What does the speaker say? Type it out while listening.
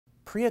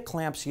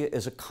Preeclampsia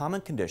is a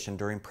common condition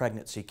during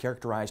pregnancy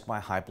characterized by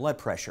high blood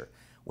pressure.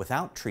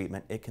 Without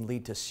treatment, it can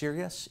lead to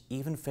serious,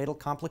 even fatal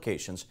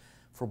complications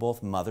for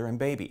both mother and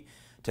baby.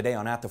 Today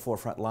on At the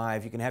Forefront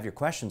Live, you can have your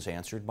questions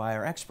answered by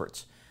our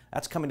experts.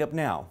 That's coming up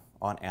now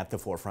on At the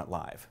Forefront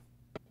Live.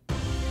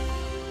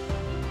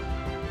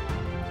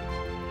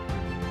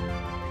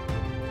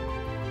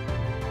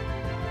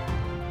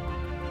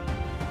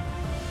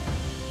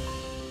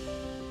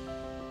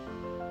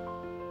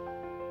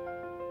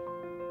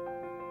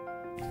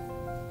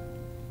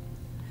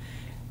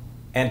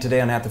 And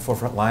today on At the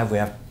Forefront Live, we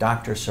have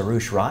Dr.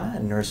 Sarosh Rana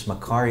and Nurse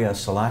Macaria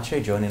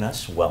Solache joining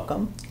us.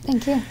 Welcome.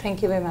 Thank you.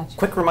 Thank you very much.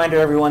 Quick reminder,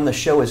 everyone, the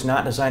show is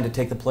not designed to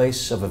take the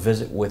place of a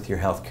visit with your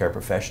healthcare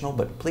professional,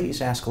 but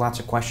please ask lots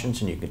of questions,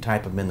 and you can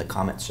type them in the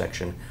comment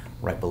section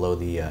right below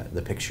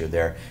the picture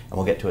there, and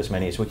we'll get to as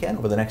many as we can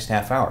over the next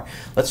half hour.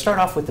 Let's start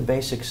off with the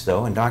basics,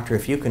 though, and Doctor,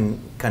 if you can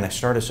kind of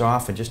start us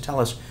off and just tell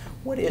us,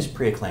 what is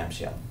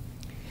preeclampsia?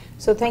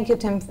 So thank you,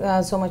 Tim,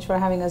 so much for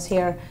having us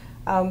here.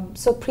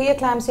 So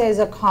preeclampsia is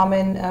a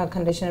common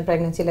condition in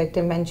pregnancy, like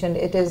Tim mentioned.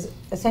 It is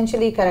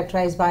essentially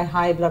characterized by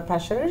high blood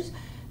pressures,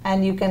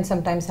 and you can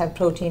sometimes have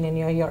protein in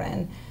your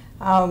urine.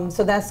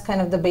 So that's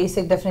kind of the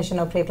basic definition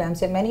of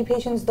preeclampsia. Many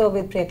patients, though,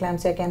 with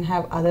preeclampsia can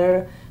have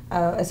other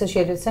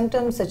associated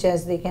symptoms, such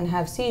as they can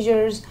have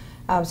seizures.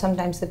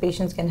 Sometimes the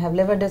patients can have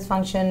liver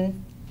dysfunction,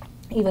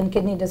 even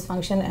kidney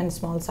dysfunction, and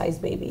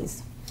small-sized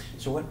babies.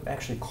 So what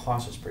actually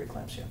causes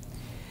preeclampsia?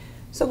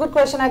 So good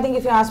question. I think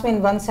if you ask me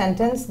in one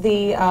sentence,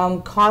 the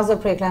cause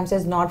of preeclampsia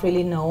is not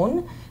really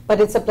known, but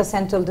it's a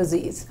placental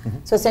disease.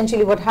 So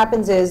essentially what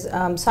happens is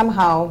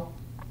somehow,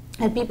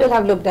 and people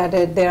have looked at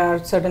it, there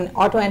are certain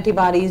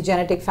autoantibodies,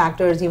 genetic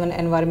factors, even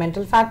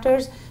environmental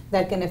factors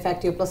that can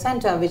affect your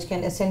placenta, which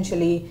can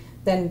essentially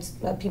then,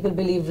 people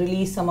believe,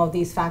 release some of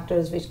these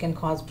factors which can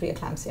cause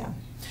preeclampsia.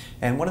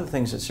 And one of the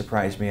things that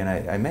surprised me, and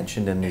I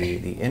mentioned in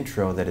the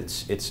intro, that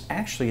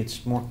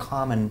it's more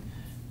common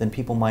than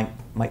people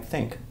might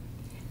think.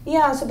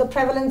 Yeah, so the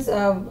prevalence,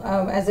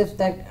 as if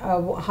that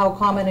how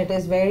common it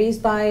is, varies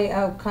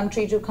by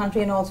country to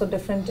country and also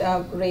different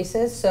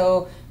races.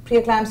 So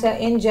preeclampsia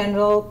in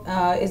general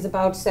is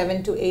about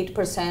 7 to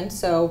 8%.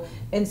 So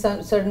in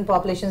some certain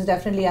populations,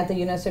 definitely at the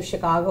University of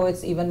Chicago,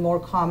 it's even more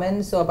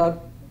common. So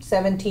about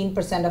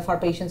 17% of our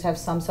patients have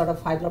some sort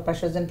of high blood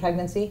pressures in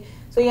pregnancy.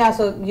 So yeah,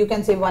 so you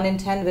can say 1 in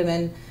 10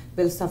 women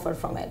will suffer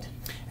from it.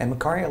 And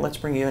Macaria, let's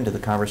bring you into the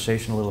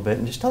conversation a little bit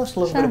and just tell us a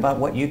little bit about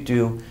what you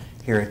do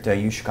here at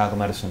UChicago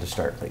Medicine to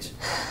start, please.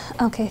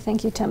 Okay,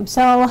 thank you, Tim.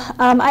 So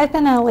I've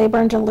been a labor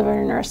and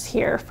delivery nurse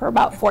here for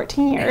about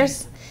 14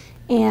 years,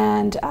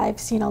 and I've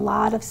seen a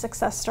lot of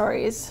success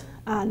stories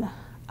on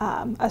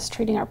us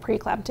treating our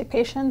preeclamptic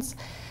patients,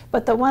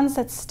 but the ones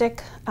that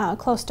stick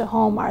close to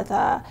home are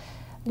the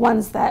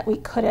ones that we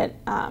couldn't,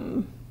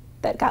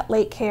 that got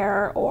late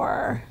care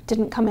or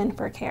didn't come in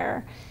for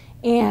care,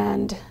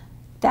 and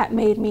that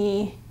made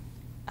me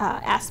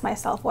ask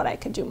myself what I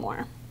could do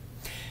more.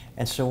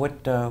 And so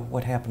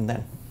what happened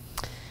then?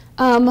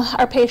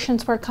 Our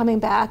patients were coming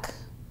back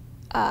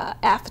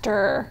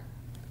after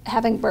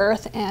having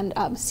birth and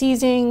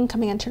seizing,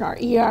 coming into our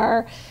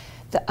ER.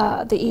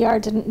 The ER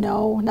didn't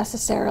know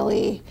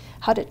necessarily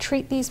how to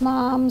treat these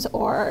moms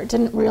or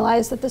didn't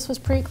realize that this was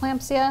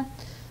preeclampsia.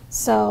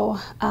 So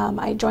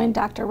I joined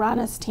Dr.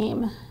 Rana's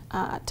team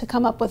to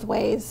come up with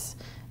ways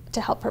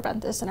to help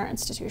prevent this in our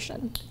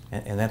institution.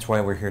 And that's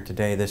why we're here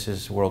today. This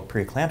is World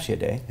Preeclampsia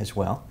Day as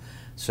well.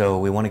 So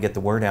we want to get the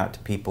word out to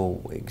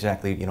people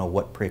exactly,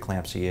 what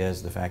preeclampsia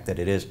is, the fact that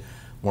it is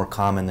more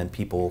common than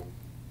people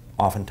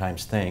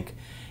oftentimes think,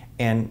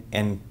 and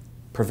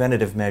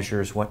preventative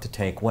measures, what to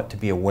take, what to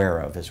be aware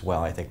of as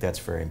well. I think that's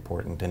very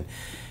important.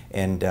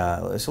 And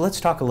so let's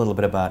talk a little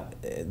bit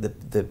about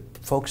the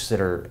folks that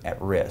are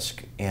at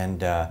risk. And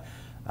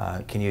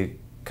can you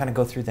kind of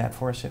go through that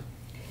for us?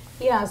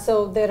 Yeah,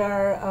 so there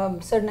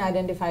are certain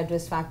identified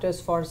risk factors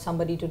for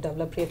somebody to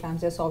develop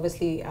preeclampsia. So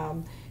obviously,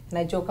 and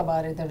I joke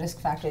about it, the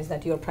risk factor is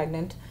that you're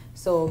pregnant,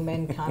 so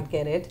men can't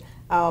get it.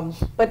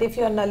 But if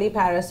you're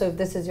nulliparous, so if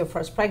this is your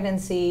first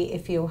pregnancy,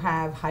 if you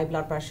have high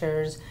blood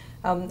pressures,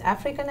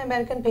 African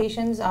American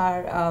patients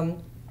are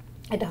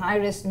at high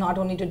risk not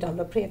only to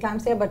develop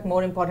preeclampsia, but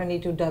more importantly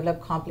to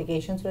develop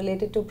complications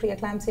related to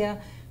preeclampsia.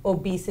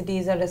 Obesity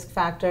is a risk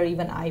factor,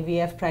 even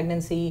IVF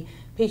pregnancy,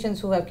 patients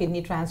who have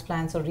kidney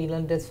transplants or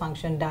renal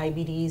dysfunction,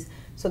 diabetes.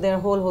 So there are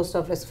a whole host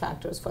of risk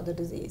factors for the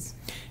disease.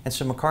 And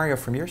so Macaria,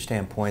 from your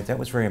standpoint, that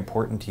was very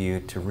important to you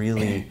to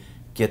really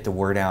get the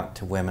word out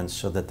to women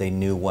so that they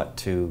knew what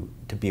to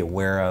be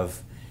aware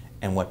of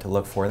and what to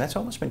look for. That's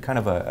almost been kind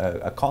of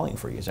a calling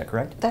for you, is that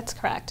correct? That's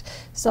correct.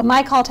 So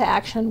my call to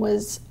action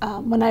was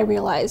when I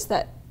realized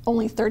that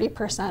only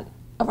 30%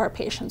 of our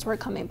patients were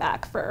coming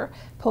back for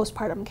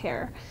postpartum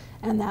care,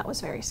 and that was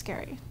very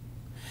scary.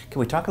 Can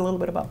we talk a little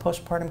bit about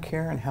postpartum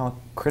care and how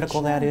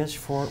critical that is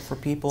for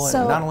people, so,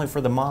 and not only for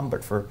the mom,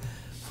 but for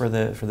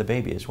the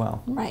baby as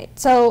well? Right.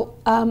 So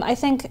I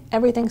think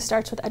everything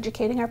starts with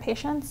educating our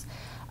patients.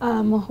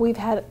 We've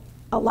had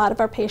a lot of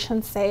our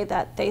patients say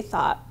that they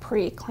thought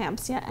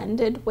preeclampsia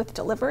ended with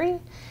delivery,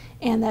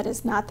 and that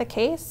is not the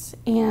case.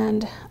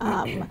 And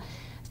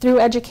through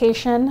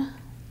education,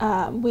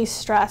 we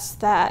stress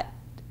that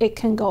it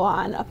can go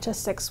on up to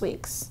 6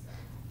 weeks,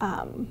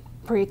 the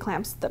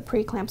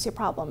preeclampsia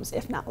problems,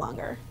 if not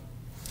longer.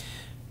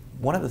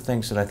 One of the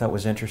things that I thought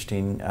was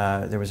interesting,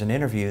 there was an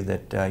interview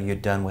that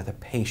you'd done with a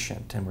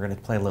patient, and we're going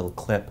to play a little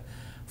clip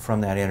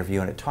from that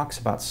interview, and it talks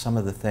about some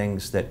of the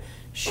things that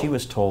she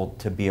was told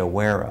to be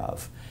aware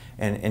of.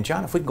 And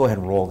John, if we can go ahead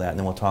and roll that, and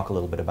then we'll talk a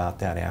little bit about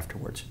that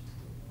afterwards.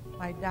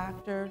 My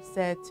doctor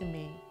said to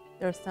me,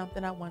 there's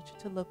something I want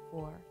you to look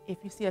for. If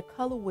you see a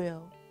color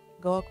wheel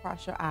go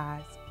across your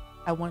eyes,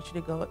 I want you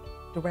to go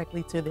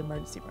directly to the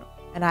emergency room.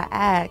 And I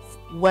asked,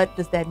 what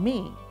does that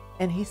mean?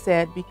 And he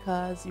said,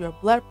 because your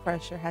blood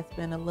pressure has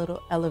been a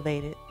little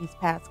elevated these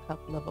past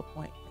couple of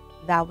appointments.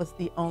 That was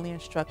the only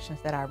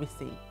instructions that I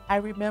received. I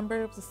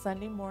remember it was a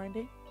Sunday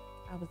morning.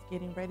 I was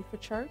getting ready for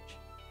church.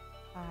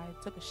 I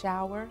took a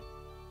shower.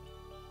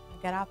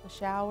 I got out the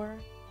shower,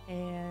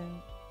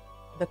 and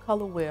the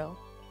color wheel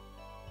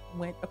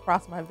went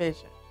across my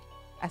vision.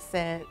 I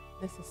said,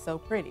 this is so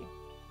pretty.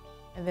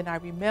 And then I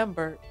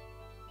remembered,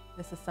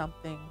 this is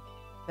something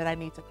that I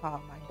need to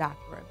call my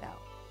doctor about.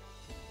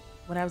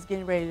 When I was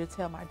getting ready to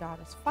tell my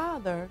daughter's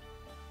father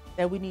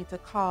that we need to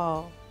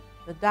call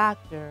the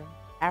doctor,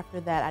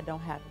 after that I don't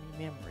have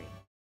any memory.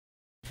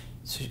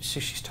 So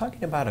she's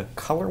talking about a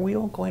color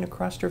wheel going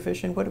across her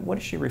vision. What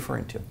is she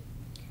referring to?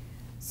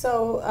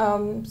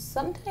 So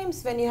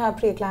sometimes when you have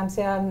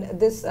preeclampsia,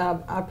 this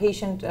our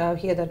patient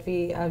here that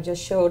we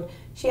just showed,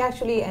 she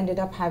actually ended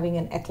up having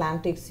an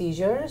eclamptic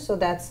seizure. So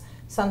that's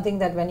something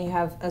that when you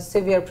have a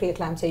severe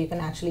preeclampsia, you can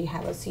actually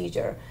have a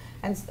seizure.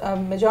 And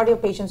majority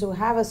of patients who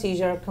have a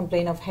seizure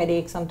complain of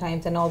headache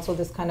sometimes, and also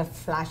this kind of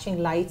flashing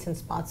lights and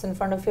spots in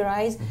front of your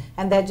eyes,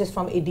 and that's just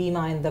from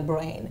edema in the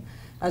brain.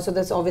 So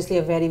that's obviously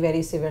a very,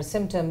 very severe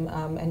symptom,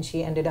 and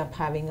she ended up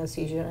having a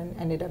seizure and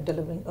ended up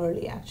delivering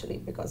early actually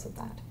because of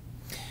that.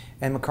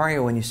 And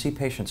Macaria, when you see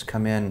patients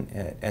come in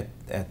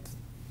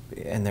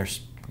and they're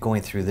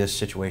going through this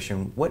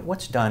situation,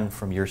 what's done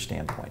from your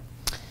standpoint?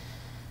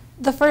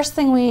 The first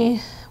thing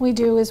we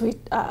do is we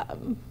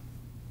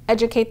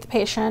educate the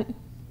patient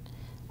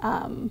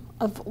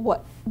of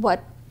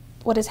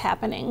what is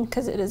happening,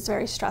 because it is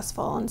very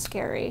stressful and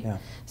scary. Yeah.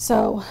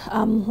 So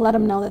let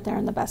them know that they're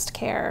in the best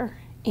care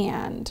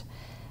and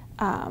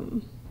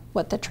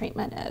what the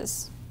treatment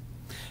is.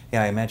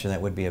 Yeah, I imagine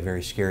that would be a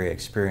very scary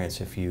experience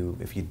if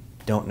you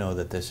don't know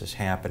that this is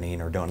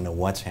happening or don't know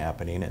what's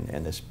happening,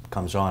 and this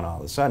comes on all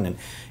of a sudden. And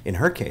in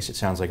her case, it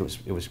sounds like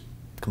it was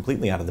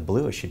completely out of the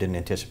blue. She didn't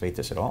anticipate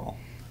this at all.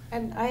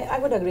 And I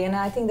would agree, and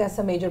I think that's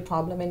a major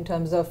problem in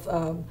terms of,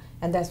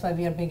 and that's why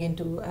we are big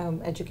into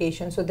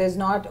education. So there's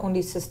not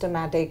only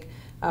systematic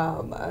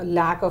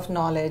lack of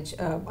knowledge,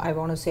 I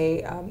want to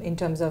say, in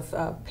terms of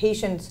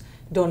patients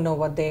don't know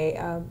what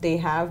they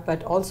have,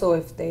 but also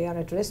if they are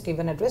at risk,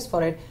 even at risk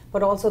for it,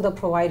 but also the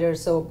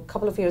providers. So a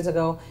couple of years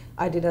ago,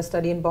 I did a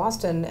study in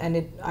Boston, and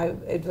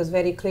it was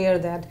very clear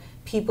that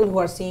people who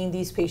are seeing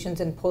these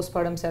patients in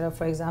postpartum setup,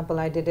 for example,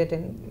 I did it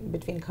in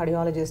between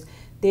cardiologists,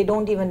 they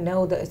don't even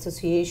know the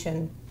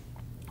association,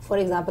 for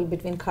example,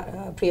 between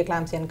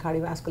preeclampsia and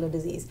cardiovascular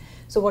disease.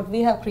 So what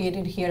we have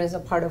created here as a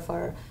part of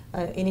our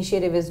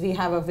initiative is we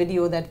have a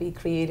video that we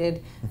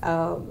created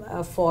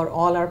for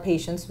all our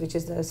patients, which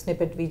is the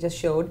snippet we just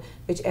showed,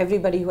 which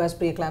everybody who has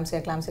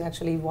preeclampsia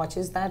actually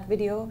watches that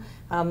video.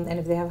 And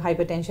if they have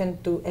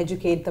hypertension, to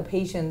educate the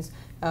patients,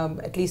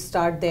 at least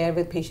start there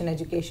with patient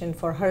education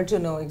for her to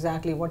know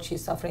exactly what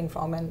she's suffering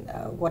from and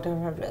what are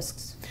her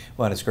risks.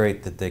 Well, and it's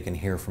great that they can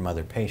hear from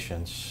other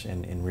patients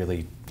and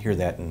really hear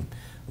that in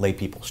lay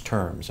people's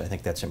terms. I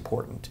think that's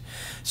important.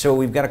 So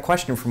we've got a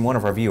question from one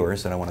of our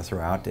viewers that I want to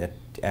throw out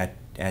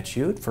at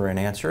you for an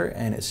answer,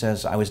 and it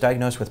says, I was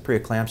diagnosed with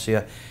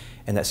preeclampsia,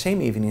 and that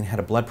same evening had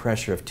a blood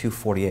pressure of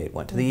 248.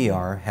 Went to the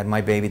ER, had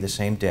my baby the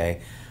same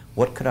day.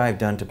 What could I have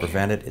done to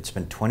prevent it? It's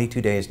been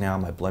 22 days now.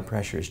 My blood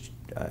pressure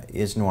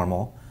is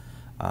normal,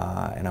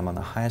 and I'm on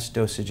the highest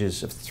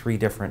dosages of 3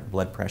 different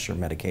blood pressure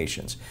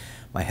medications.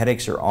 My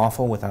headaches are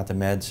awful without the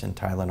meds and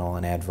Tylenol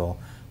and Advil.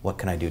 What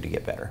can I do to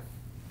get better?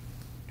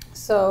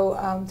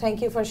 So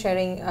thank you for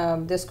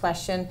sharing this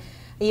question.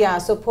 Yeah,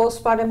 so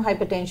postpartum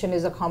hypertension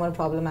is a common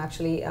problem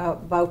actually.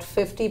 About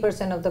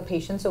 50% of the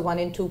patients, so 1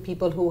 in 2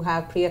 people who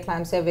have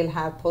preeclampsia will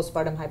have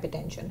postpartum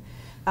hypertension.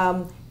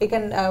 It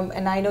can,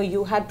 and I know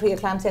you had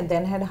preeclampsia and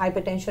then had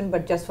hypertension,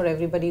 but just for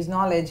everybody's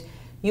knowledge,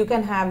 you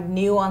can have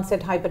new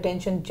onset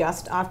hypertension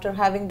just after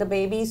having the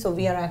baby. So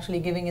we are actually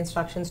giving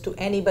instructions to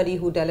anybody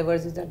who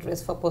delivers is at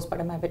risk for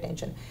postpartum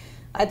hypertension.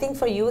 I think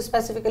for you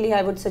specifically,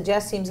 I would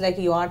suggest, seems like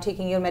you are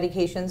taking your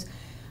medications.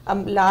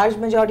 Large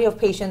majority of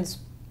patients,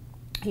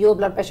 your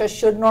blood pressure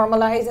should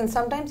normalize, and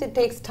sometimes it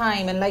takes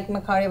time. And like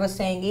Macaria was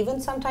saying, even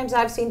sometimes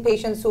I've seen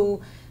patients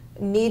who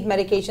need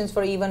medications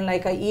for even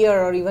like a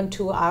year or even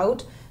 2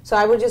 out. So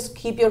I would just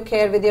keep your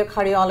care with your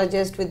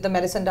cardiologist, with the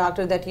medicine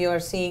doctor that you are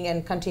seeing,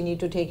 and continue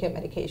to take your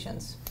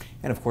medications.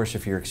 And of course,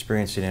 if you're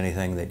experiencing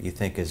anything that you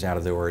think is out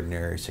of the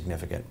ordinary,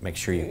 significant, make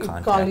sure you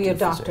contact Call your your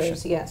doctors,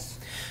 physician. yes.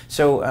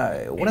 So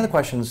one of the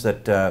questions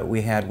that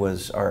we had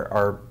was,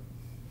 are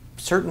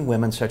certain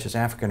women, such as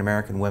African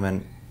American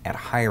women, at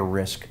higher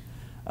risk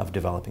of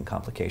developing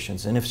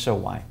complications? And if so,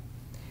 why?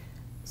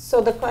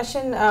 So the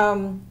question,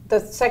 the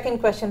second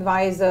question,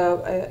 why, is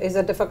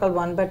a difficult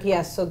one. But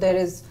yes, so there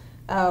is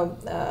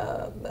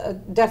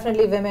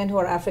definitely women who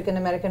are African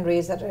American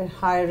raised that are at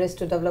higher risk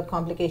to develop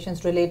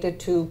complications related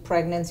to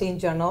pregnancy in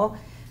general.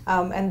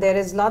 And there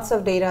is lots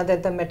of data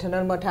that the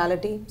maternal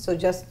mortality, so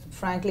just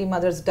frankly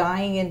mothers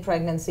dying in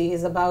pregnancy,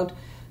 is about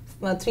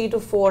 3 to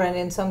 4, and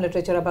in some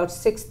literature about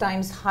 6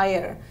 times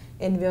higher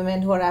in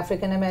women who are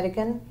African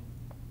American.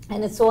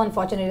 And it's so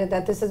unfortunate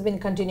that this has been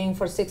continuing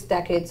for 6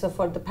 decades. So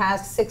for the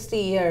past 60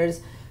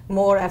 years,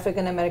 more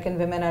African American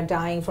women are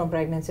dying from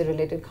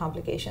pregnancy-related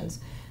complications.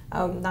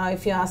 Now,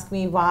 if you ask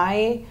me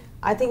why,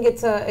 I think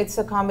it's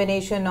a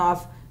combination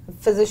of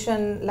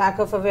physician lack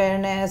of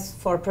awareness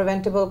for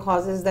preventable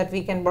causes that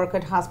we can work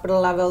at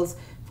hospital levels,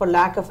 for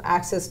lack of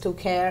access to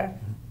care.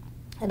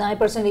 And I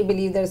personally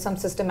believe there's some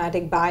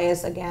systematic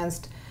bias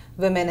against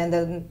women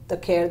and the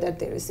care that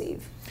they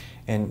receive.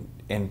 And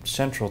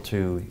central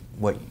to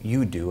what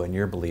you do and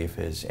your belief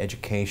is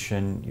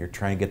education. You're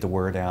trying to get the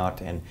word out,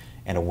 and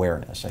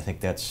awareness. I think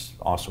that's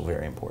also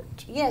very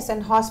important. Yes,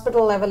 and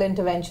hospital level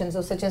interventions,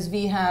 so such as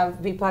we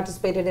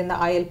participated in the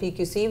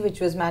ILPQC, which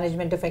was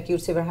Management of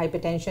Acute Severe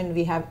Hypertension.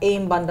 We have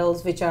AIM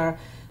bundles, which are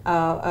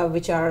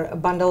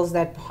bundles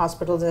that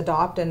hospitals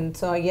adopt. And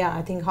so yeah,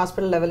 I think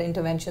hospital level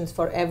interventions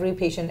for every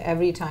patient,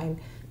 every time,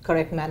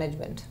 correct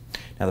management.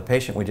 Now the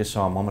patient we just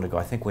saw a moment ago,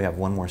 I think we have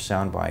one more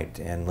soundbite,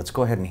 and let's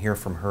go ahead and hear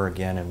from her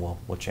again, and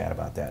we'll chat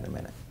about that in a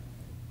minute.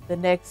 The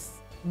next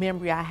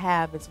memory I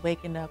have is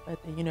waking up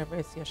at the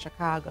University of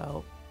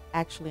Chicago,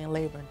 actually in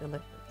labor and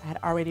delivery. I had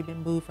already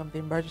been moved from the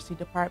emergency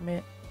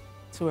department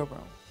to a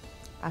room.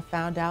 I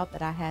found out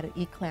that I had an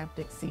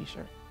eclamptic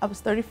seizure. I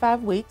was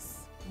 35 weeks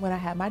when I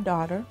had my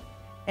daughter,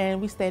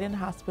 and we stayed in the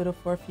hospital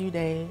for a few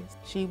days.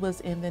 She was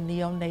in the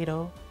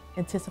neonatal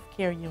intensive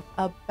care unit.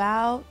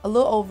 About a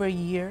little over a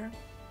year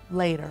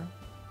later,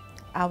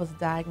 I was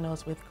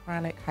diagnosed with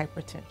chronic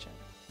hypertension.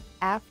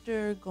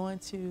 After going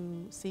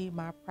to see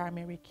my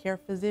primary care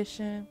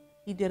physician,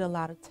 he did a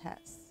lot of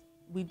tests.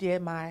 We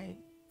did my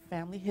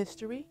family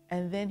history,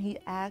 and then he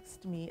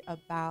asked me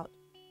about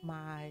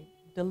my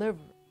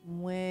delivery.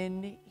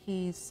 When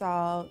he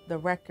saw the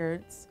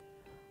records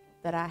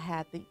that I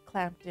had the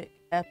eclamptic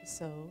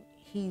episode,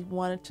 he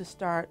wanted to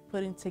start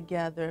putting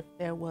together if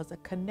there was a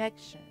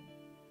connection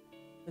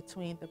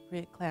between the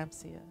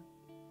preeclampsia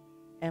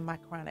and my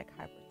chronic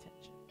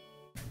hypertension.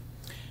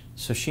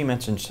 So she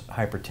mentions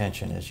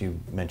hypertension, as you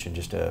mentioned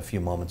just a few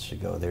moments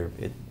ago.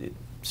 It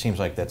seems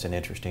like that's an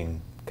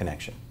interesting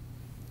connection.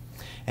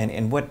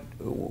 And what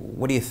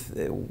do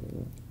you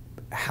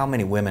how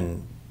many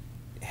women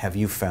have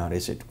you found?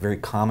 Is it very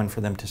common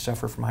for them to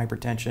suffer from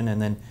hypertension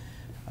and then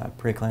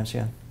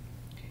preeclampsia?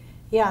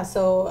 Yeah,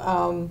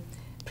 so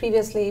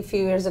previously, a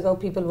few years ago,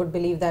 people would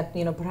believe that,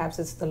 perhaps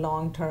it's the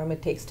long term,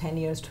 it takes 10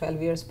 years,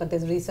 12 years, but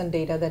there's recent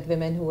data that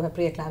women who have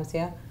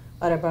preeclampsia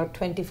are about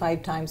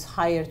 25 times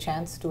higher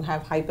chance to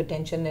have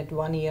hypertension at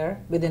 1 year,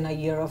 within a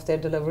year of their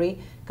delivery,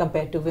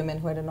 compared to women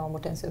who had a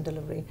normotensive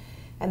delivery.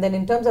 And then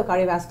in terms of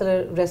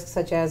cardiovascular risks,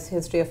 such as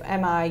history of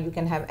MI, you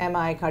can have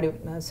MI,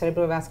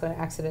 cerebrovascular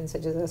accidents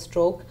such as a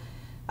stroke.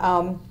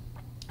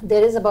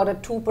 There is about a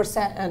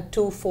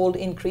 2-fold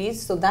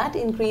increase. So that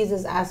increase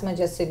is as much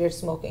as cigarette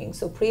smoking.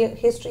 So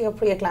history of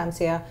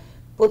preeclampsia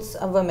puts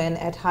a woman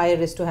at higher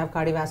risk to have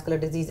cardiovascular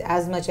disease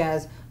as much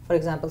as, for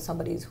example,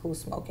 somebody who's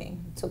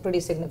smoking. So pretty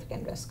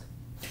significant risk.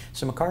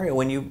 So Macaria,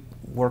 when you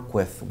work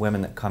with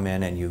women that come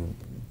in and you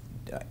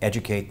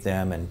educate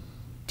them and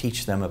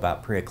teach them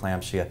about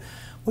preeclampsia,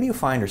 what do you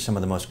find are some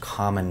of the most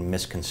common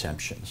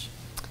misconceptions?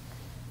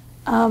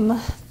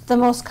 The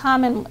most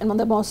common and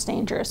the most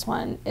dangerous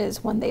one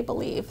is when they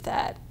believe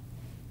that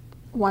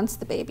once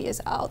the baby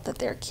is out, that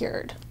they're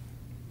cured,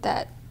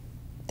 that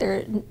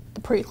the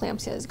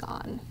preeclampsia is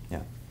gone.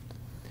 Yeah.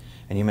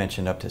 And you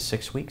mentioned up to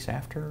 6 weeks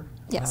after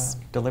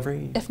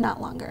delivery? If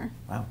not longer.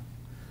 Wow.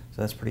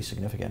 So that's pretty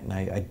significant. And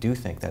I do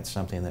think that's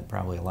something that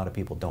probably a lot of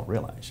people don't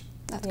realize.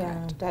 That's yeah,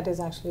 correct. That is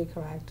actually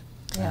correct.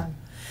 Yeah.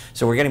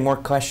 So we're getting more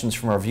questions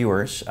from our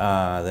viewers.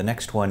 The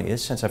next one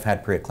is, since I've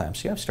had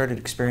preeclampsia, I've started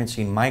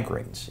experiencing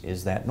migraines.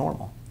 Is that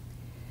normal?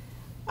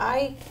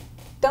 I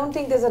don't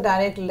think there's a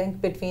direct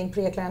link between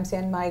preeclampsia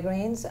and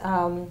migraines.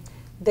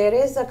 There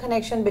is a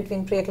connection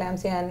between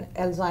preeclampsia and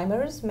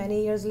Alzheimer's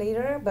many years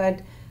later,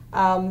 but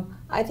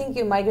I think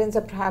your migraines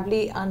are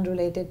probably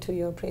unrelated to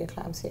your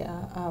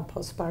preeclampsia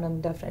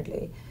postpartum,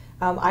 definitely.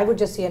 I would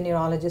just see a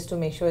neurologist to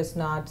make sure it's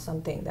not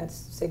something that's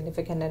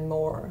significant and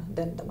more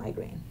than the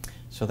migraine.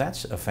 So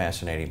that's a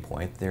fascinating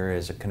point. There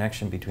is a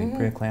connection between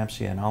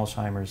preeclampsia and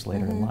Alzheimer's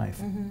later in life.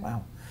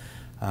 Wow.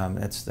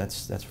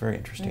 That's very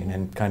interesting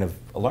and kind of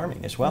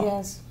alarming as well.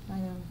 Yes, I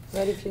know.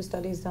 Very few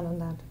studies done on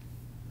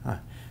that.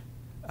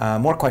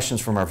 More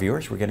questions from our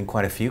viewers. We're getting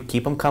quite a few.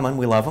 Keep them coming.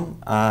 We love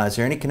them. Is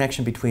there any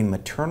connection between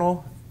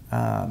maternal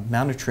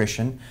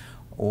malnutrition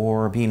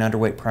or being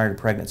underweight prior to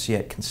pregnancy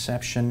at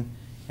conception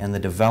and the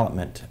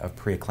development of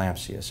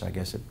preeclampsia? So I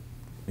guess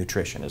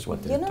nutrition is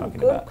what they're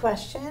talking about. Good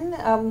question.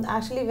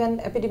 Actually, when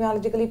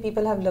epidemiologically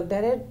people have looked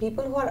at it,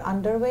 people who are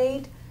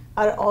underweight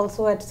are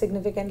also at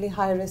significantly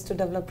higher risk to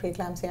develop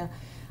preeclampsia.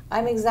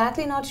 I'm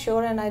exactly not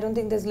sure, and I don't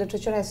think there's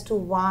literature as to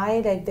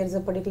why there's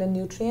a particular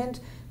nutrient,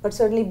 but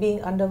certainly being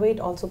underweight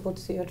also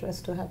puts you at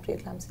risk to have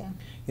preeclampsia.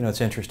 You know,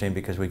 it's interesting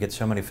because we get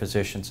so many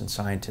physicians and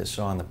scientists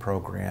on the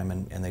program,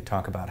 and they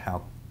talk about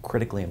how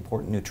critically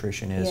important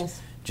nutrition is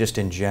just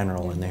in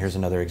general, and here's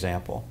another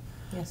example.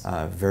 Yes.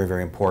 Very,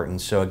 very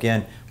important. So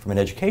again, from an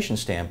education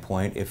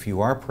standpoint, if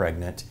you are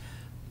pregnant,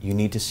 you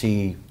need to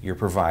see your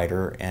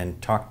provider and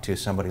talk to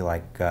somebody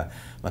like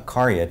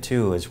Macaria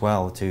too as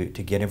well to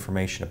get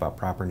information about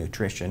proper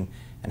nutrition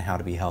and how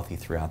to be healthy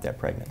throughout that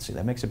pregnancy.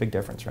 That makes a big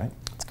difference, right?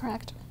 That's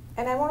correct.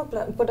 And I want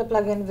to put a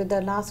plug in with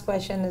the last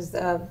question is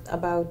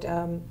about,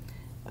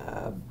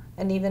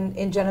 and even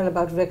in general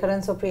about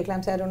recurrence of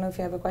preeclampsia. I don't know if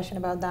you have a question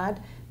about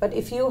that, but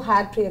if you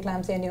had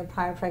preeclampsia in your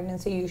prior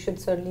pregnancy, you should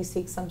certainly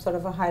seek some sort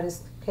of a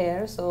high-risk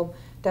care. So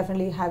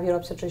definitely have your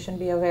obstetrician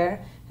be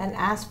aware. And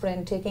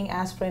aspirin, taking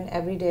aspirin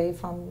every day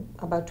from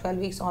about 12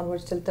 weeks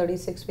onwards till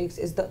 36 weeks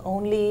is the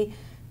only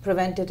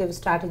preventative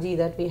strategy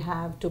that we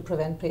have to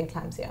prevent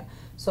preeclampsia.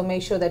 So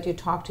make sure that you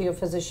talk to your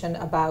physician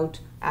about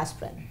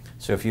aspirin.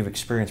 So if you've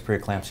experienced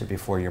preeclampsia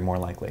before, you're more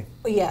likely?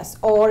 Yes,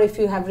 or if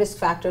you have risk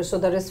factors. So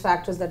the risk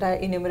factors that are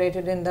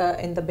enumerated in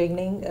the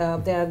beginning,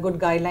 there are good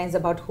guidelines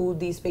about who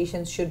these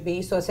patients should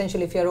be. So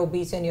essentially, if you're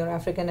obese and you're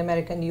African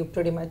American, you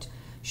pretty much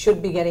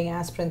should be getting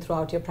aspirin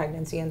throughout your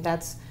pregnancy. And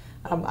that's,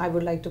 I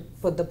would like to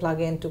put the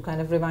plug in to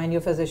kind of remind your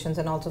physicians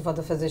and also for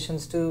the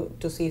physicians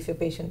to see if your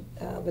patient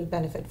will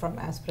benefit from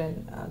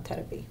aspirin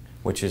therapy.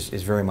 Which is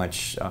very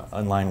much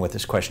in line with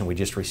this question we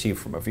just received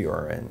from a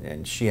viewer.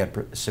 And she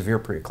had severe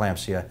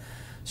preeclampsia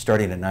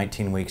starting at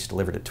 19 weeks,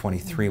 delivered at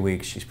 23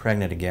 weeks. She's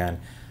pregnant again.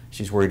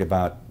 She's worried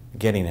about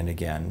getting it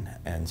again.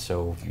 And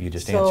so you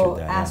just answered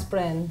that. So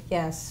aspirin,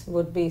 yes,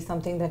 would be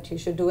something that you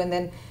should do. And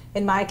then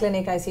in my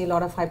clinic, I see a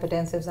lot of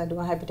hypertensives. I do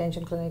a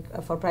hypertension clinic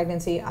for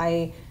pregnancy.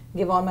 I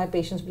give all my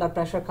patients blood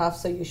pressure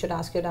cuffs, so you should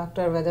ask your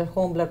doctor whether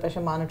home blood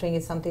pressure monitoring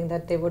is something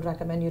that they would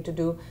recommend you to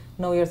do.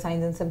 Know your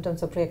signs and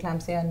symptoms of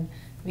preeclampsia, and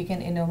we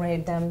can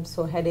enumerate them.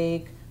 So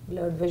headache,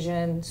 blurred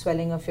vision,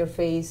 swelling of your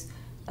face,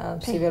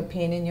 severe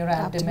pain in your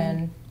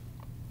abdomen.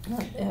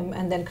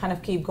 And then kind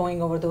of keep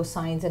going over those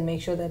signs and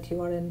make sure that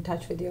you are in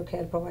touch with your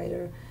care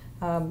provider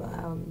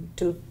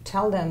to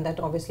tell them that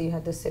obviously you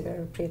had this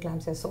severe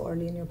preeclampsia so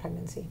early in your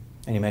pregnancy.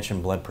 And you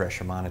mentioned blood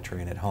pressure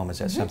monitoring at home. Is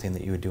that something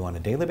that you would do on a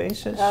daily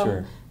basis?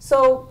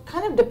 So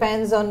kind of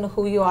depends on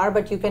who you are,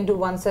 but you can do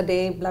once a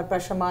day blood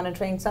pressure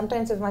monitoring.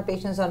 Sometimes if my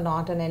patients are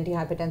not on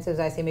antihypertensives,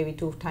 I say maybe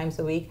 2 times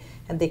a week,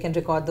 and they can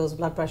record those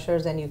blood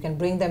pressures and you can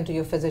bring them to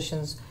your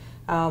physician's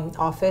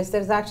office.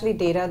 There's actually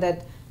data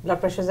that blood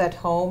pressures at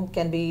home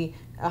can be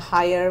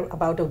higher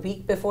about a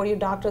week before your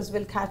doctors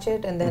will catch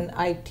it, and then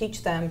I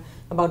teach them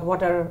about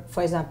what are,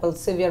 for example,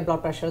 severe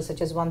blood pressures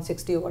such as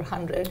 160 over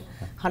 100,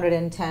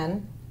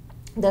 110.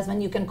 That's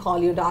when you can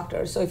call your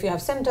doctor. So if you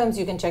have symptoms,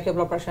 you can check your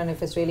blood pressure, and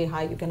if it's really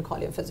high, you can call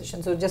your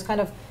physician. So just kind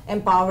of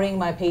empowering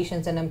my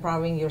patients and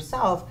empowering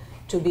yourself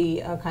to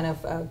be kind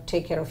of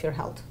take care of your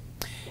health.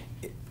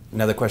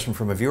 Another question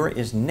from a viewer,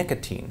 is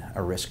nicotine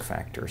a risk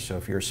factor? So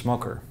if you're a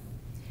smoker.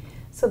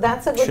 So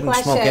that's a good question.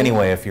 Shouldn't smoke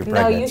anyway if you're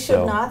pregnant. No, you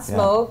should not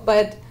smoke,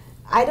 but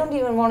I don't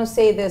even want to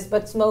say this,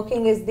 but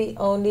smoking is the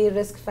only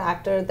risk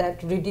factor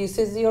that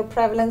reduces your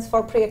prevalence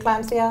for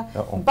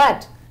preeclampsia.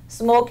 But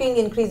smoking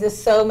increases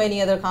so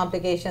many other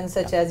complications,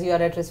 such as you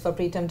are at risk for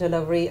preterm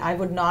delivery. I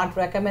would not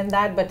recommend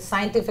that, but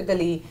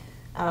scientifically,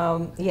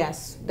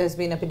 yes, there's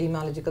been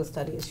epidemiological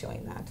studies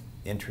showing that.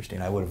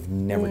 Interesting. I would have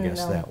never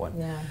guessed that one.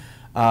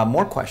 Yeah.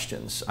 More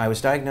questions. I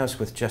was diagnosed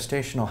with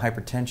gestational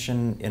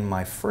hypertension in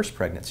my first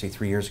pregnancy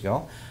 3 years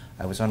ago.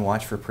 I was on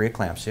watch for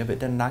preeclampsia, but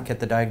did not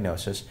get the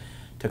diagnosis.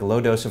 Took a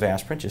low dose of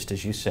aspirin, just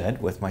as you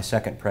said, with my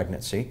second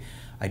pregnancy.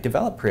 I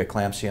developed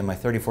preeclampsia in my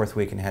 34th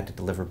week and had to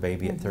deliver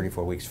baby at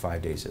 34 weeks,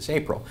 5 days this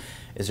April.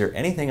 Is there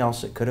anything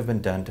else that could have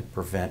been done to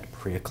prevent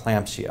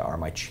preeclampsia? Are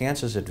my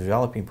chances of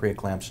developing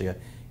preeclampsia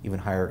even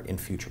higher in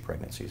future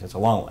pregnancies? That's a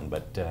long one,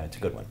 but it's a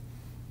good one.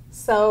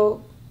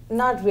 So,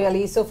 not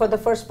really. So for the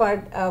first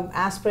part,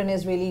 aspirin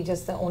is really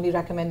just the only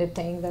recommended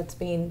thing that's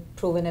been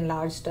proven in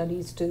large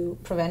studies to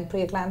prevent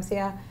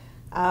preeclampsia.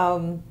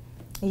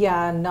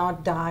 Yeah,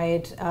 not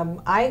diet.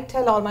 I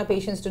tell all my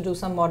patients to do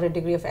some moderate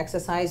degree of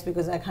exercise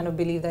because I kind of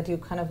believe that you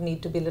kind of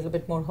need to be a little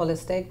bit more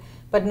holistic.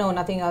 But no,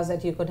 nothing else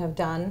that you could have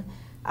done.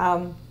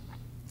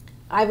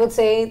 I would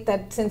say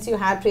that since you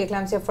had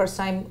preeclampsia first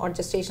time or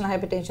gestational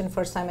hypertension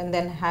first time and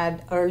then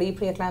had early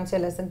preeclampsia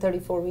less than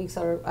 34 weeks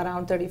or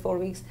around 34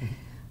 weeks,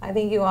 I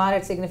think you are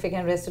at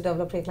significant risk to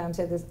develop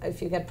preeclampsia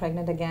if you get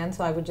pregnant again.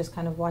 So I would just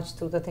kind of watch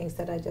through the things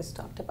that I just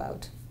talked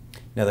about.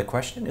 Now the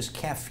question, is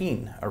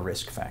caffeine a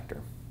risk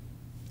factor?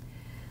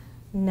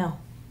 No.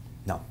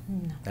 No,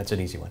 No. that's an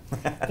easy one.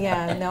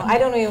 Yeah, no, I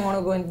don't even want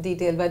to go into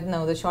detail, but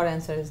no, the short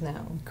answer is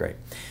no. Great.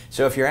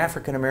 So if you're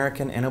African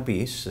American and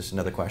obese, this is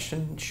another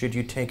question, should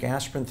you take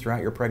aspirin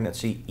throughout your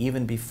pregnancy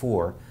even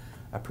before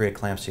a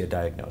preeclampsia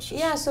diagnosis?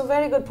 Yeah, so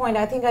very good point.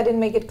 I think I didn't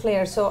make it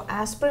clear. So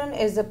aspirin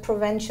is a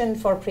prevention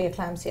for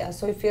preeclampsia.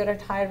 So if you're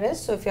at high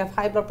risk, so if you have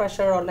high blood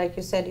pressure or like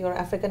you said, you're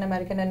African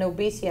American and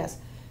obese, yes.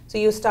 So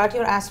you start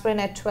your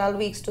aspirin at 12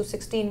 weeks to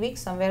 16 weeks,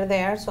 somewhere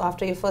there, so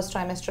after your first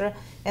trimester,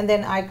 and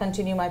then I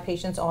continue my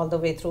patients all the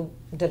way through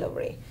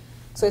delivery.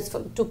 So it's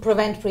to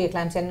prevent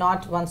preeclampsia,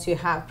 not once you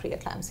have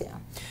preeclampsia.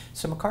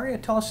 So Macaria,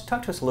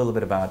 talk to us a little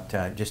bit about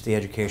just the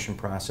education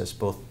process,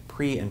 both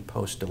pre and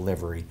post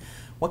delivery.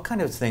 What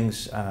kind of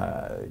things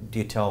do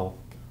you tell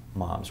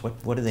moms?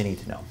 What do they need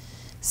to know?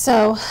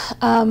 So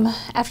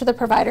after the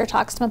provider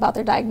talks to them about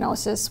their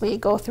diagnosis, we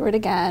go through it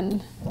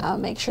again,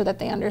 make sure that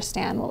they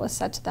understand what was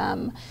said to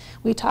them.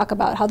 We talk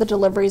about how the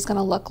delivery is going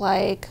to look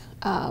like,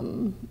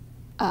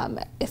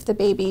 if the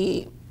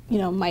baby,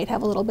 might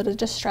have a little bit of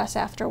distress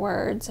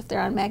afterwards, if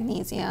they're on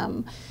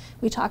magnesium.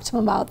 We talk to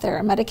them about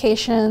their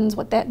medications,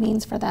 what that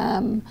means for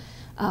them,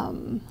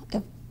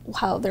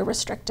 how they're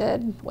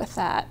restricted with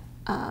that.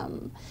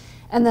 And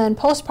then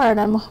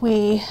postpartum,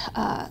 we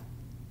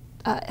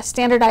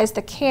standardize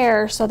the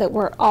care so that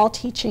we're all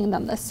teaching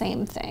them the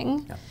same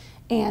thing. Yeah.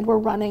 And we're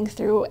running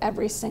through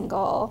every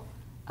single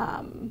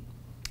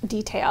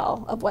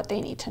detail of what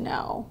they need to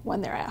know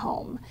when they're at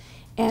home.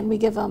 And we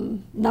give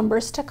them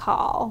numbers to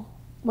call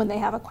when they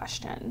have a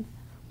question.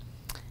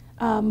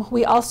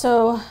 We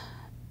also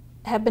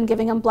have been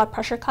giving them blood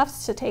pressure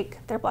cuffs to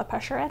take their blood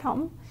pressure at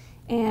home.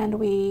 And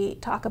we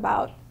talk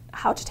about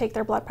how to take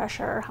their blood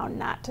pressure, how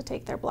not to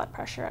take their blood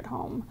pressure at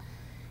home.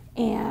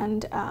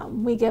 And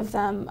we give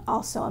them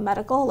also a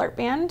medical alert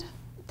band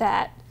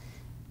that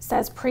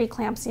says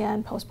preeclampsia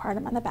and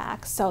postpartum on the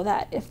back, so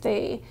that if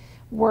they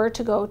were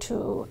to go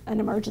to an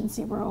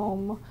emergency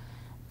room,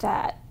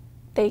 that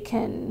they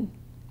can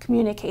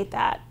communicate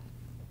that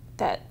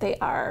they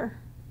are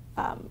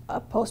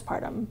a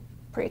postpartum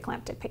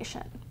preeclamptic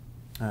patient.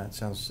 That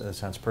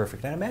sounds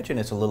perfect. And I imagine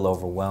it's a little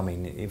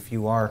overwhelming. If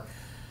you are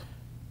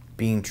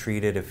being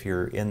treated, if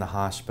you're in the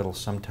hospital,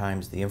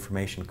 sometimes the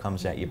information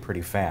comes at you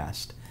pretty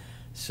fast.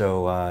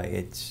 So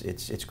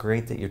it's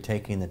great that you're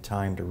taking the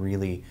time to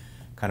really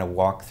kind of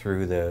walk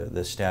through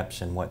the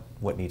steps and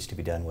what needs to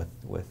be done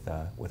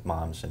with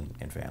moms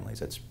and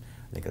families. I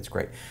think that's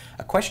great.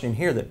 A question in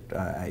here that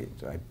I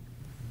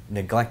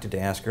neglected to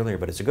ask earlier,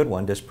 but it's a good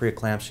one. Does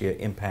preeclampsia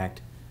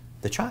impact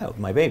the child,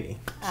 my baby?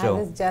 I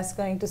was just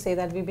going to say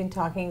that we've been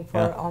talking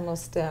for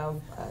almost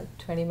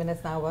 20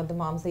 minutes now about the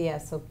moms.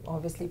 Yes, so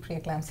obviously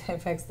preeclampsia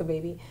affects the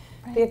baby.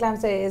 Right.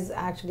 Preeclampsia is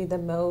actually the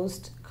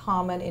most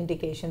common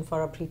indication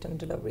for a preterm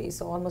delivery.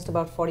 So almost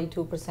about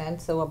 42%.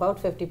 So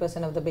about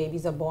 50% of the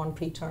babies are born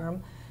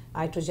preterm,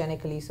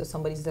 iatrogenically. So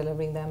somebody's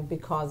delivering them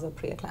because of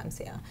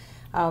preeclampsia.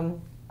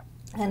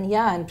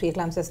 And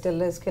preeclampsia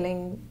still is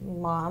killing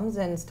moms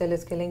and still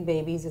is killing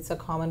babies. It's a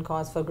common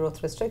cause for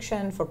growth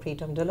restriction, for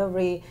preterm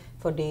delivery,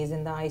 for days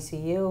in the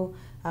ICU,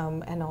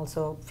 and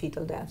also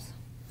fetal deaths.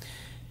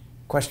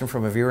 Question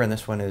from a viewer, and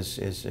this one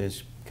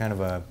is kind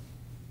of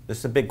this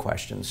is a big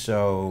question.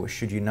 So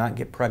should you not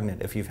get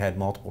pregnant if you've had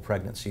multiple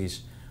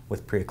pregnancies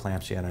with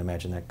preeclampsia? And I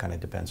imagine that kind of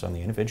depends on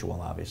the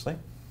individual, obviously.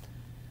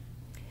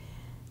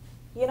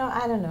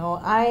 I don't know.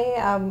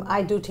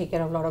 I do take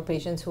care of a lot of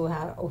patients who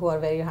are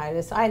very high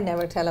risk. I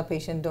never tell a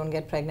patient don't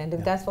get pregnant.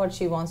 If that's what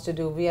she wants to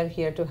do, we are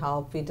here to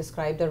help. We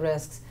describe the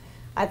risks.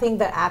 I think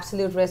the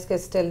absolute risk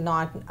is still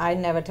not, I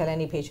never tell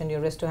any patient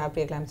your risk to have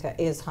preeclampsia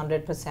is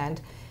 100%.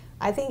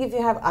 I think if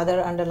you have other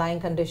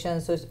underlying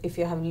conditions, so if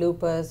you have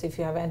lupus, if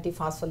you have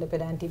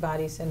antiphospholipid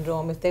antibody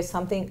syndrome, if there's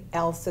something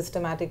else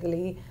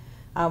systematically,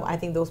 I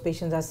think those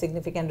patients are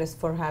significant risk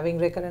for having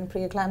recurrent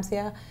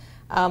preeclampsia.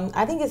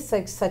 I think it's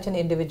like such an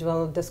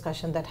individual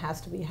discussion that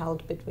has to be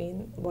held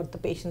between what the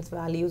patient's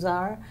values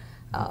are,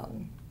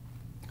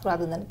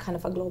 rather than kind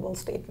of a global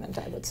statement,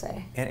 I would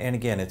say. And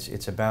again,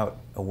 it's about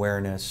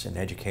awareness and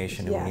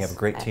education. And when you have a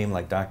great team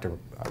like Dr.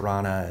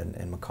 Rana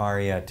and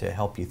Macaria to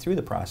help you through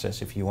the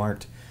process, if you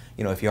aren't,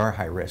 if you are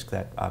high risk,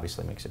 that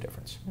obviously makes a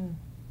difference.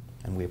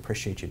 And we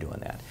appreciate you doing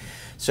that.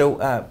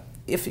 So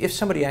if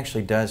somebody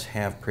actually does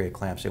have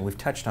preeclampsia, we've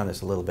touched on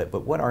this a little bit,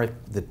 but what are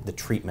the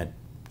treatment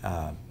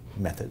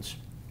methods?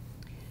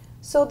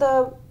 So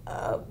the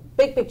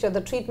big picture,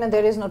 the treatment,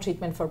 there is no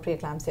treatment for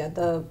preeclampsia.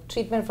 The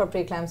treatment for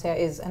preeclampsia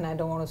is, and I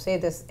don't want to say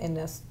this in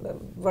a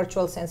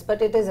virtual sense,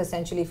 but it is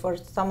essentially for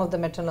some of the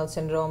maternal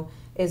syndrome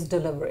is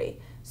delivery.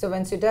 So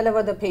once you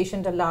deliver the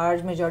patient, a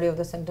large majority of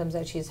the symptoms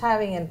that she's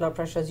having and blood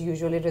pressures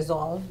usually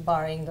resolve,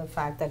 barring the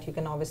fact that you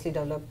can obviously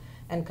develop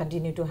and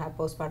continue to have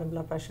postpartum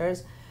blood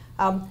pressures.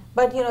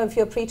 But if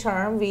you're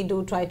preterm, we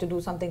do try to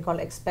do something called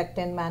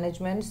expectant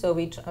management. So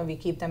we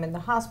keep them in the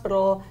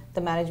hospital.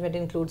 The management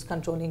includes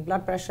controlling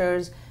blood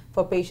pressures.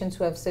 For patients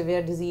who have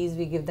severe disease,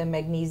 we give them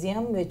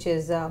magnesium, which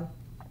is an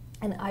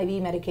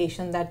IV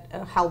medication that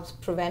helps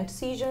prevent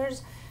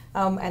seizures.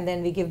 And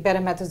then we give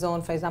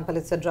betamethasone, for example.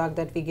 It's a drug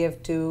that we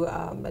give to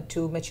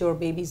mature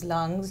babies'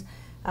 lungs.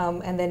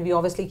 And then we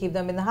obviously keep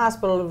them in the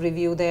hospital,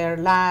 review their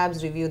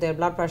labs, review their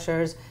blood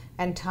pressures,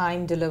 and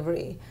time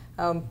delivery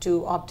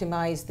to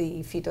optimize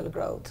the fetal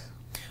growth.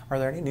 Are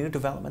there any new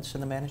developments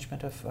in the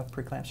management of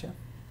preeclampsia?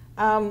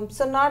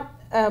 So not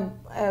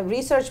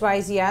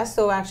research-wise, yes.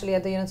 So actually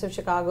at the University of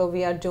Chicago,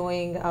 we are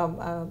doing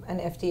an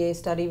FDA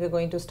study. We're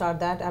going to start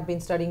that. I've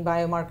been studying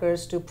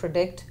biomarkers to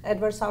predict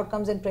adverse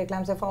outcomes in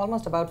preeclampsia for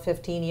almost about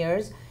 15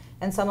 years.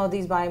 And some of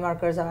these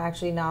biomarkers are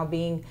actually now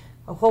being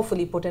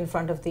hopefully put in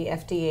front of the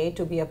FDA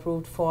to be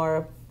approved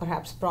for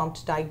perhaps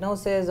prompt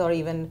diagnosis or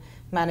even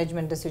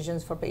management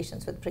decisions for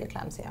patients with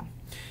preeclampsia.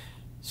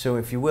 So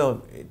if you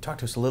will, talk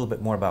to us a little bit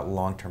more about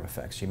long-term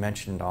effects. You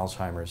mentioned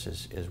Alzheimer's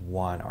is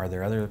one. Are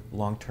there other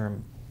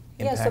long-term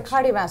impacts? Yeah, so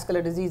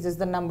cardiovascular disease is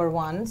the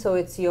 #1. So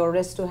it's your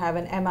risk to have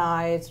an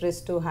MI, it's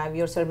risk to have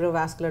your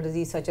cerebrovascular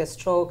disease such as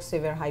stroke,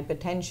 severe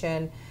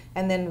hypertension,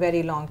 and then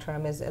very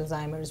long-term is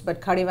Alzheimer's. But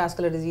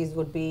cardiovascular disease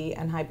would be,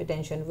 and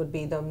hypertension would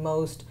be the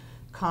most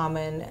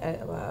common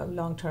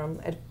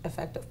long-term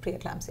effect of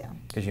preeclampsia.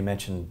 Because you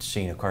mentioned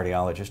seeing a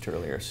cardiologist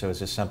earlier. So is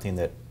this something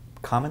that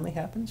commonly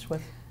happens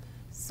with?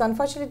 So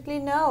unfortunately,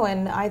 no.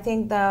 And I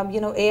think the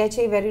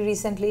AHA very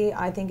recently,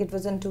 I think it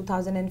was in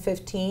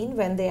 2015,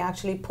 when they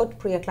actually put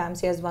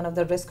preeclampsia as one of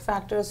the risk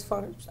factors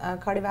for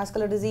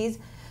cardiovascular disease.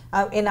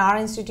 In our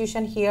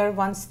institution here,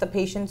 once the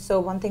patient, so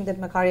one thing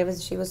that Macaria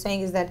was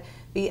saying is that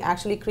we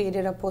actually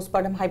created a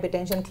postpartum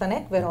hypertension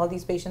clinic where all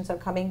these patients are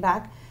coming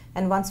back.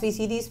 And once we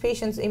see these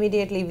patients,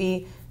 immediately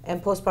we,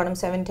 postpartum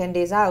 7-10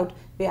 days out,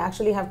 we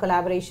actually have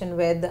collaboration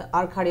with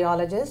our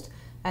cardiologist,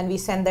 and we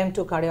send them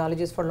to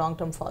cardiologists for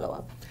long-term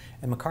follow-up.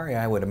 And Macaria,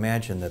 I would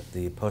imagine that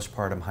the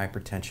postpartum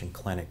hypertension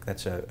clinic,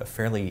 that's a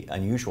fairly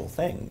unusual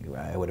thing,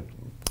 I would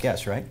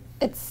guess, right?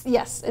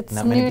 Yes, it's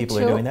not many people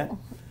are doing that?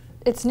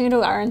 It's new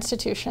to our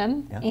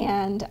institution, yeah.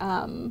 And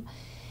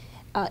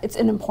it's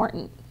an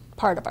important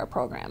part of our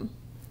program.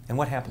 And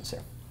what happens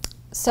there?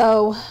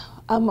 So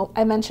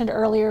I mentioned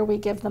earlier we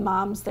give the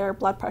moms their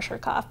blood pressure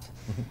cuff,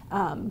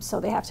 so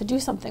they have to do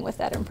something with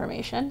that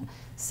information.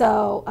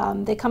 So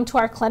they come to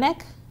our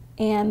clinic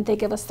and they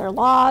give us their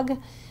log.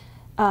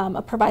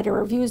 A provider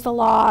reviews the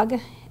log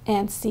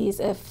and sees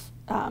if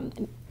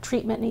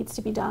treatment needs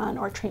to be done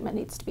or treatment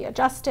needs to be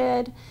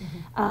adjusted,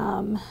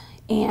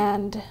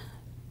 and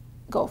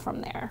go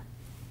from there.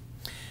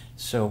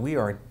 So we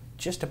are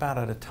just about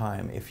out of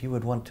time. If you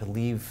would want to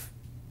leave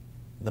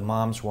the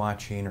moms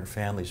watching or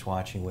families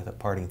watching with a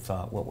parting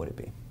thought, what would it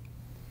be?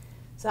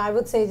 So I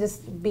would say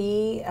just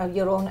be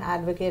your own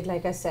advocate.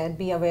 Like I said,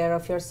 be aware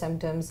of your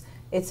symptoms.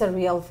 It's a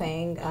real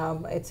thing.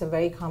 It's a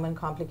very common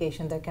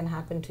complication that can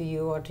happen to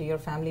you or to your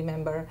family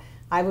member.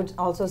 I would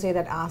also say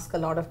that ask a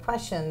lot of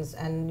questions,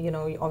 and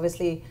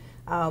obviously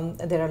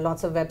there are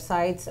lots of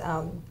websites.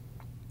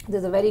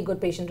 There's a very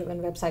good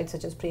patient-driven website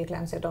such as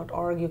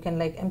preeclampsia.org. You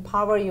can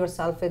empower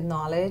yourself with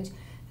knowledge,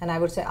 and I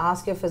would say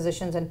ask your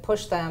physicians and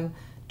push them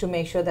to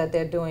make sure that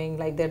they're doing,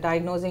 they're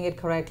diagnosing it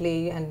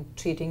correctly and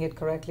treating it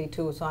correctly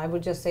too. So I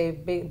would just say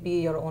be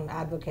your own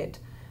advocate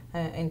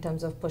in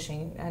terms of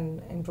pushing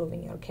and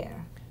improving your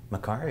care.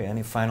 Macaria,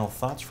 any final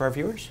thoughts for our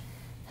viewers?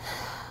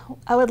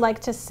 I would like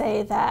to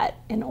say that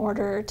in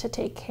order to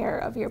take care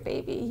of your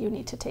baby, you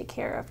need to take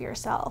care of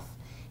yourself,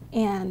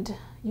 and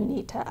you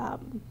need to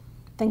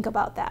think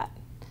about that,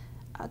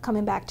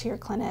 coming back to your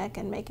clinic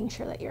and making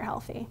sure that you're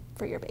healthy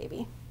for your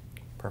baby.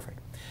 Perfect.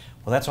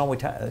 Well, that's all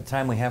the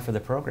time we have for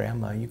the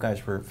program. You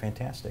guys were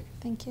fantastic.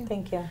 Thank you.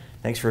 Thank you.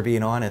 Thanks for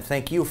being on, and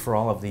thank you for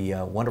all of the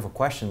wonderful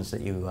questions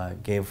that you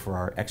gave for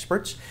our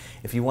experts.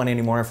 If you want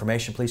any more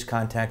information, please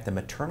contact the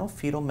Maternal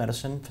Fetal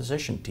Medicine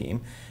Physician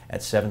Team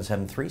at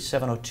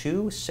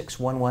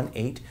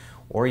 773-702-6118,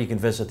 or you can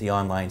visit the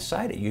online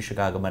site at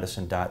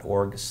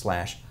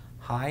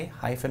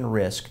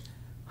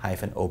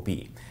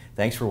UChicagoMedicine.org/high-risk-OB.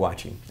 Thanks for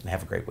watching, and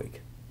have a great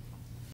week.